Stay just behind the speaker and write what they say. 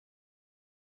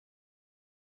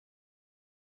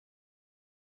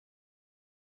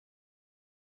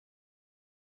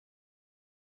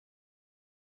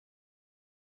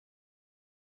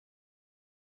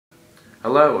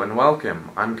Hello and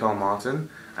welcome, I'm Carl Martin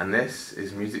and this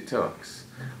is Music Talks.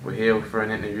 We're here for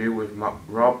an interview with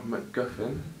Rob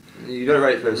McGuffin. You got it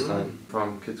right first time.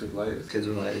 From Kids with Lighters. Kids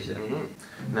with Lighters, yeah.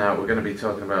 Now we're going to be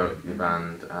talking about your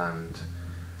band and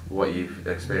what you've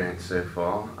experienced so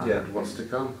far and what's to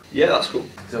come. Yeah, that's cool.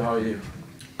 So how are you?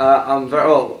 I'm very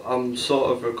well. I'm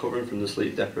sort of recovering from the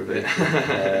sleep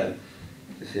deprivation.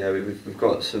 We've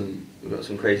got some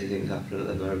crazy things happening at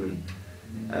the moment.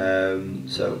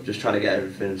 So just trying to get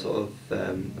everything sort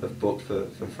of booked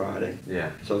for Friday.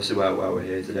 Yeah. So obviously why we're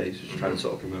here today, just trying to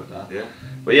sort of promote that. Yeah.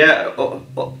 But yeah,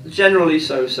 generally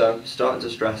so starting to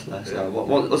stress less now.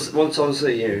 Once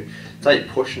obviously it's like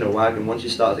pushing a wagon. Once you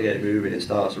start to get it moving, it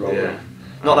starts rolling. Yeah.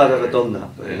 Not that I've ever done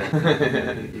that, but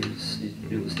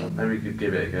you understand. Maybe we could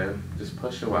give it a go. Just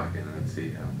push a wagon and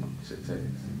see how much it takes.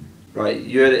 Right,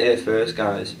 you heard it here first,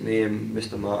 guys. Me and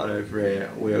Mr. Martin over here,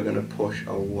 we are going to push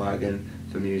a wagon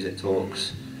for Music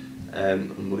Talks.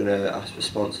 And we're going to ask for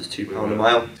sponsors, £2 a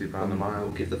mile. £2 a mile.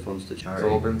 We'll give the funds to charity.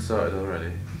 It's all been sorted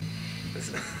already.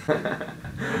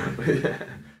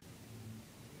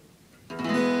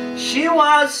 She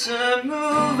was a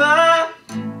mover.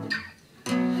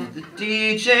 The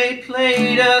DJ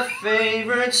played her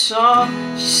favourite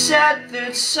song. She said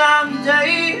that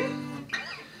someday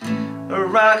a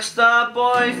rockstar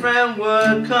boyfriend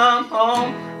would come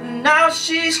home, and now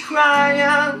she's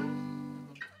crying.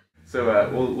 So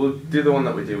we'll do the one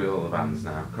that we do with all the bands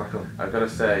now. Crack on. I've got to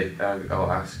say,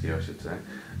 I'll ask you, I should say,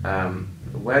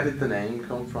 where did the name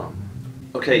come from?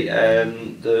 Okay,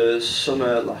 the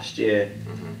summer last year,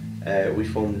 we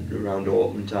formed around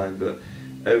autumn time, but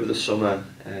over the summer,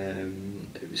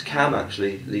 it was Cam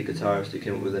actually, the guitarist, who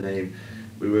came up with the name.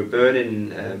 We were burning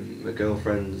my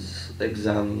girlfriend's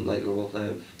exam, like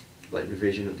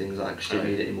revision and things like that. She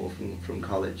didn't need it anymore from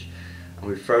college, and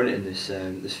we've thrown it in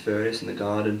this furnace in the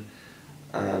garden,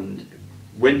 and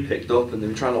wind picked up, and they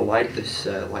were trying to light this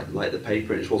light the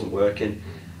paper, and it just wasn't working.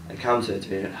 And Cam turned to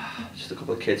me and just a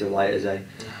couple of kids with lighters, eh?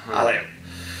 I was like,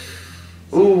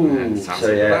 ooh.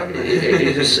 So yeah,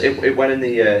 it went in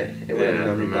the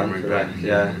memory bank for that.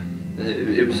 Yeah.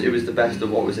 It was the best of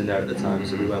what was in there at the time,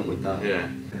 so we went with that. Yeah.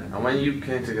 And when you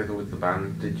came together with the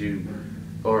band, did you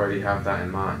already have that in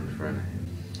mind for a name?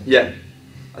 Yeah.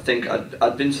 I think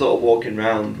I'd been sort of walking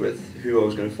around with who I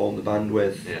was going to form the band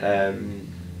with.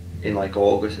 In like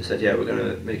August, I said, yeah, we're going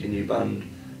to make a new band.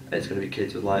 It's going to be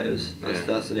Kids with Lighters.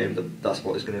 That's the name. That's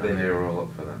what it's going to be. And they were all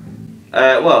up for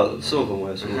that. Well, some of them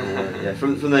were. Some of them weren't. Yeah,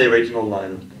 from the original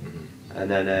lineup.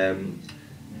 And then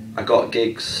I got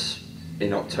gigs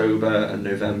in October and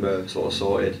November sort of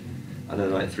sorted, and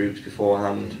then like 3 weeks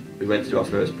beforehand we went to do our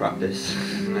first practice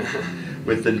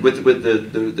with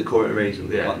the current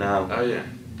arrangement we've got now. Oh yeah.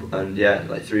 And yeah,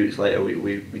 like 3 weeks later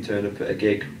we turned up at a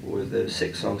gig with a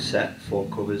 6-song set, 4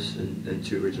 covers and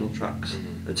 2 original tracks.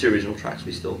 The 2 original tracks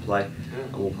we still play,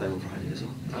 and we'll play on Friday as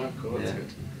well. Oh cool, that's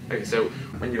good. Okay, so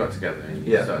when you got together and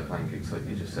you started playing gigs like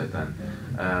you just said then,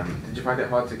 did you find it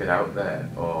hard to get out there,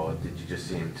 or did you just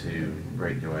seem to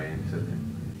break your way into it?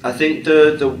 I think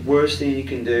the worst thing you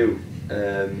can do,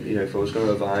 if I was going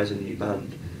to advise a new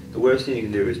band, the worst thing you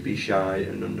can do is be shy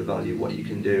and undervalue what you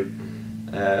can do.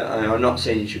 I'm not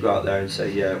saying you should go out there and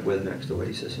say, yeah, we're the next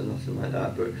Oasis or nothing like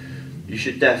that, but you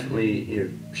should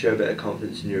definitely show a bit of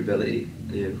confidence in your ability,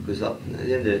 because at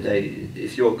the end of the day,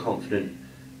 if you're confident,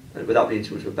 without being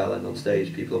too much of a bellend on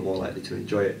stage, people are more likely to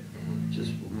enjoy it. Which is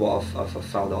what I've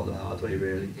found out the hard way,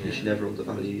 really. You should never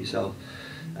undervalue yourself.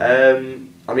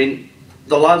 I mean,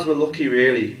 the lads were lucky,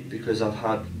 really, because I've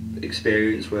had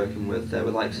experience working with the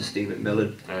likes of Steve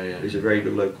McMillan, who's a very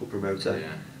good local promoter.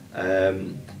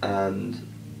 And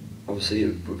obviously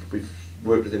we've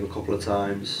worked with him a couple of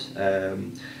times.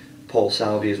 Paul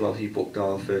Salvi as well, he booked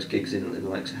our first gigs in the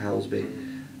likes of Helsby.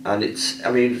 And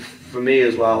I mean, for me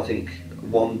as well, I think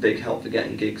one big help for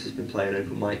getting gigs has been playing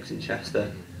open mics in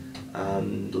Chester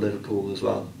and Liverpool as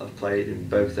well. I've played in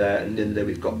both there, and in there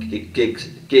we've got gigs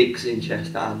in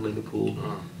Chester and Liverpool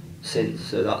since,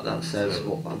 so that says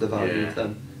what the value of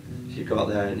them. If you go out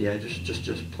there and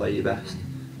just play your best,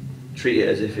 treat it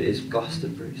as if it is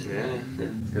Glastonbury. So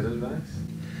That's good advice.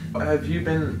 Have you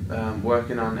been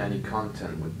working on any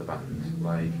content with the band,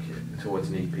 like towards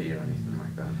an EP or anything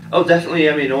like that? Oh, definitely.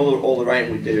 I mean, all the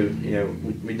writing we do,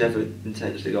 we never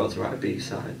intentionally go to write a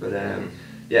B-side, but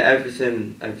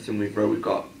everything we've wrote, we've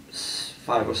got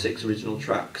 5 or 6 original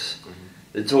tracks.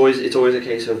 It's always a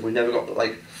case of we never got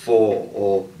like 4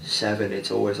 or 7, it's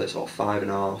always like sort of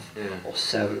 5.5 Yeah. or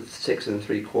 7, 6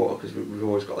 3/4, because we've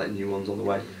always got like new ones on the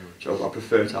way. So I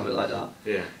prefer to have it like that.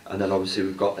 Yeah. And then obviously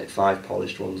we've got like 5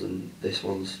 polished ones, and this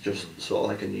one's just sort of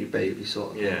like a new baby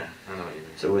sort of thing. Yeah, I know what you mean.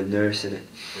 So we're nursing it.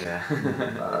 Yeah.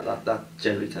 that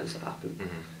generally tends to happen.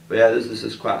 Mm-hmm. But yeah,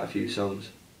 there's quite a few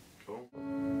songs. Cool.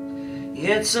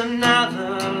 It's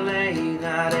another late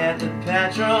night at the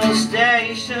petrol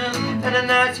station, and the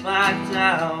night's blacked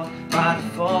out by the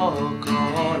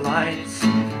forecourt lights.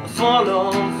 A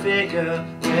forlorn figure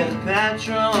with a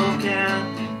petrol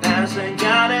can hasn't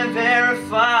got it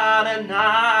verified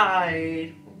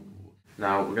tonight.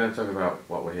 Now we're going to talk about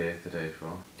what we're here today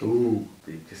for. Ooh.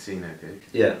 The casino gig.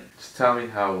 Yeah. Just tell me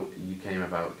how you came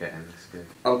about getting this gig.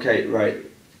 Okay, right.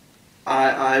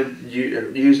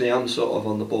 Usually I'm sort of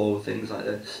on the ball with things like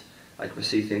this. Like I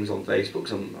see things on Facebook,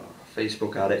 'cause I'm a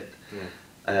Facebook addict.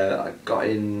 Yeah. I got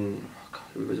in,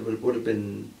 it would have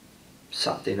been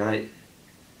Saturday night.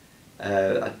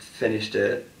 I'd finished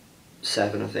at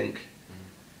 7, I think.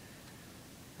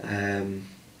 And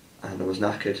I was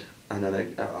knackered, and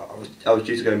then I was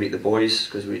due to go meet the boys,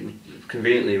 because we'd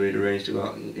arranged to go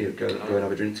out and go and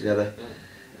have a drink together.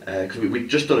 Because we'd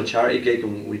just done a charity gig,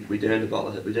 and we'd earned a bottle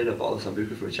of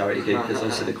Sambuca for a charity gig, because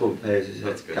obviously they couldn't pay us. They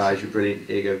said, guys, you're brilliant,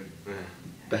 here you go,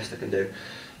 best I can do.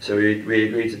 So we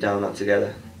agreed to down that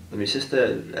together. And my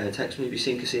sister texted me, have you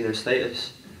seen Casino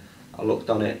Status? I looked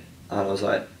on it, and I was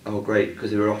like, oh great, because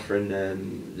they were offering,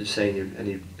 just saying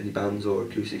any bands or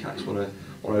acoustic acts want to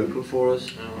open for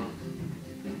us.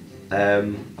 I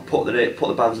put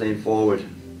the band's name forward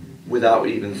without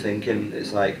even thinking.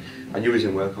 It's like, I knew he was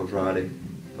in work on Friday,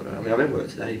 but I mean I'm in work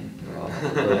today. I'll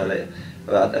go there later.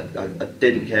 But I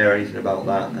didn't care anything about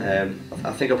that.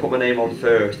 I think I put my name on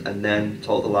first, and then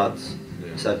told the lads.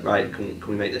 Said, right, can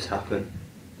we make this happen?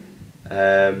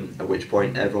 At which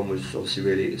point everyone was obviously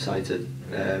really excited,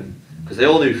 because they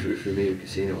all knew through me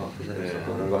Casino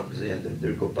because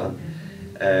they're a good band.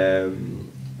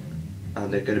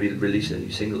 And they're going to be releasing a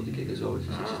new single at the gig as well, which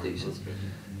is decent.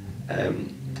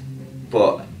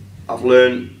 But I've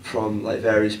learned from like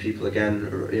various people again,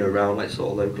 around like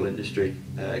sort of local industry.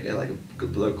 Like a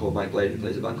good bloke called Mike Blade, who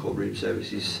plays a band called Room Service.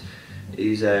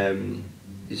 He's a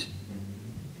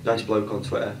nice bloke on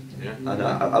Twitter, and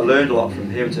I learned a lot from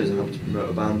him in terms of how to promote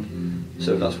a band.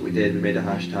 So that's what we did. We made a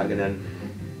hashtag, and then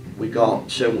we got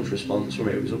so much response from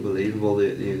it. It was unbelievable,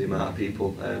 the amount of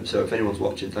people. So if anyone's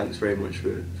watching, thanks very much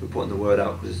for putting the word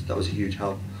out, because that was a huge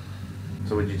help.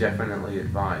 So would you definitely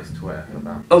advise Twitter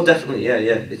about? Oh, definitely, yeah.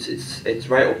 It's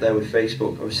right up there with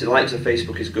Facebook. Obviously, the likes of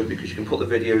Facebook is good because you can put the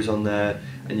videos on there,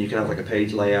 and you can have like a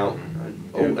page layout.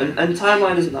 And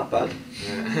timeline isn't that bad.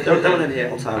 Yeah. don't want any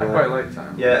hate on timeline. I quite like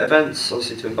timeline. Yeah, events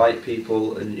obviously to invite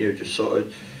people, and just sort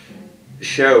of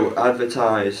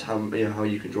advertise how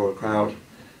you can draw a crowd.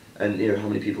 And how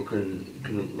many people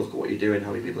can look at what you're doing,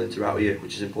 how many people interact with you,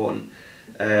 which is important.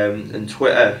 And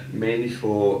Twitter mainly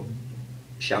for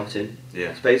shouting. Yeah.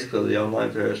 It's basically the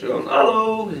online version going,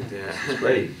 hello. Yeah. It's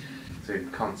great. So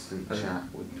constant chat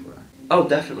with Twitter. Oh,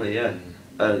 definitely, yeah.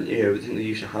 And I think the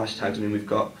use of hashtags. I mean, we've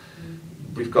got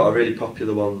a really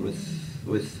popular one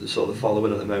with sort of the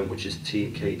following at the moment, which is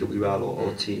Team KWL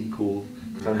or Team Cool.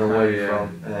 I don't know where you're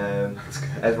from.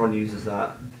 Everyone uses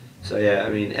that. So yeah, I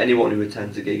mean, anyone who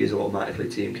attends a gig is automatically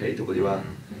Team KWL.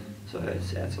 So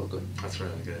it's all good. That's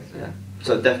really good. Yeah.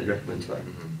 So I definitely recommend that.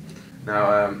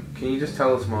 Now, can you just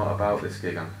tell us more about this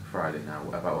gig on Friday now,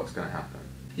 about what's going to happen?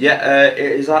 Yeah, it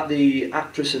is at the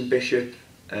Actress and Bishop,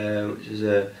 which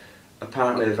is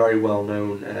apparently a very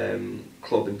well-known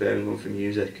club in Birmingham for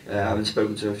music. I haven't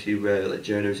spoken to a few like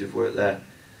journos who've worked there.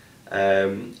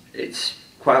 It's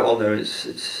quite well known.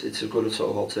 It's a good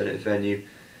sort of alternative venue.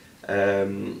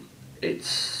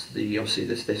 It's obviously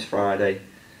this Friday.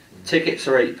 Tickets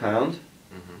are £8,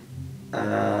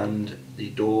 and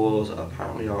the doors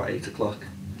apparently are 8 o'clock.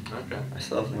 Okay. I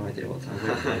still have no idea what time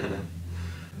we're playing now.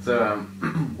 So,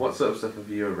 what sort of stuff have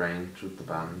you arranged with the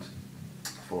band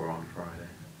for on Friday?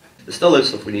 There's still loads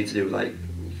of stuff we need to do. Like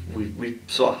we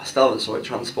still haven't sorted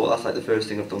transport. That's like the first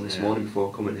thing I've done this morning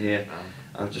before coming here.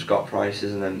 I've just got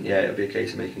prices, and then it'll be a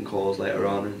case of making calls later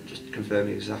on and just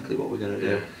confirming exactly what we're going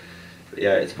to do. But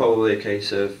yeah, it's probably a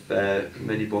case of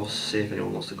minibus, see if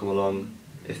anyone wants to come along.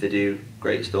 If they do,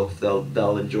 great stuff.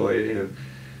 They'll enjoy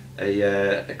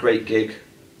a great gig,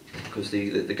 because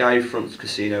the guy who fronts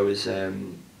Casino is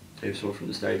someone from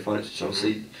the Stereophonics, which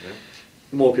obviously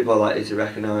more people are likely to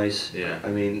recognise. Yeah. I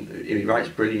mean, he writes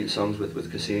brilliant songs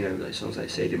with Casino, like songs like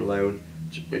Stadium Alone.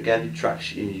 Again,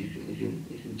 tracks you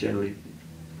can generally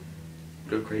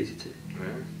go crazy to.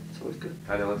 Yeah. It's always good.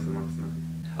 How do you listen last night?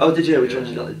 Oh, did you? Which ones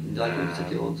did you like? Any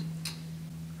particular ones?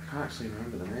 can't actually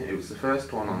remember the name. It was the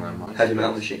first one on there. Heavy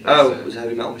Metal Machine. That's Oh, it. it was a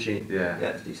Heavy Metal Machine. Yeah. Yeah,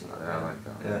 it's decent. Yeah, I like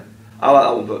that. Yeah. I like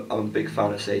that one, but I'm a big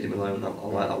fan of Stadium Alone. I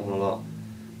like that one a lot.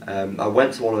 I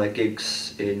went to one of their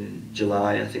gigs in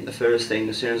July. I think the first thing,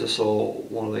 as soon as I saw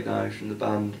one of the guys from the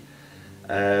band,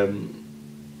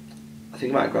 I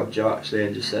think I might have grabbed Joe actually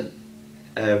and just said,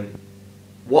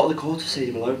 what are the chords for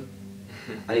Stadium Alone?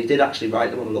 And he did actually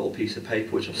write them on a little piece of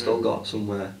paper, which I've still got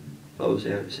somewhere. But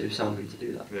it was sounding to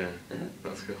do that. Yeah,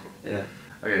 that's cool. Yeah.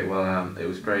 Okay, well, it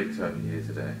was great to have you here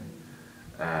today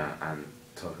and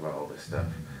talk about all this stuff.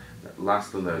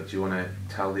 Lastly though, do you want to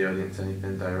tell the audience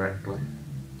anything directly?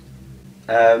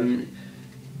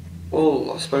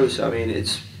 Well, I suppose, I mean,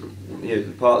 it's,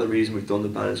 part of the reason we've done the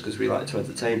band is because we like to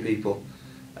entertain people.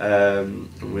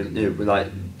 We like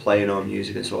playing our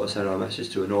music and sort of sending our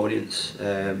message to an audience,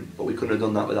 but we couldn't have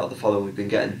done that without the following we've been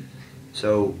getting.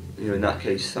 So, in that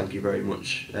case, thank you very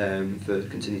much for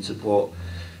continued support,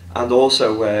 and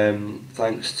also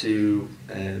thanks to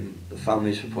the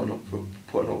families for putting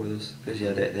up with us, because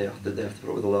they have to put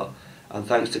up with a lot, and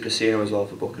thanks to Casino as well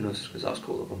for booking us, because that's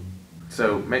cool of them.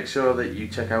 So make sure that you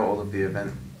check out all of the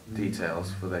event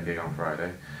details for their gig on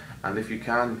Friday, and if you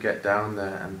can, get down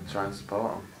there and try and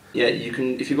support them. Yeah, you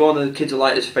can. If you go on the Kids of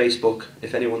Lighters Facebook,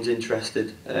 if anyone's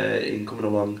interested in coming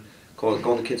along, go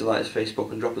on the Kids of Lighters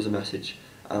Facebook and drop us a message,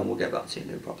 and we'll get back to you,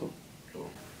 no problem. Cool.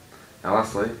 Now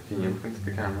lastly, can you look into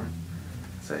the camera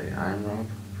and say, I'm Rob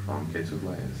from Kids with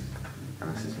Lighters,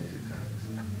 and this is Music Talks.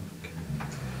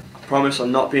 I promise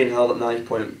I'm not being held at knife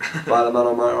point by the man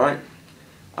on my right.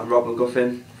 I'm Rob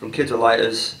McGuffin from Kids with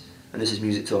Lighters, and this is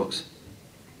Music Talks.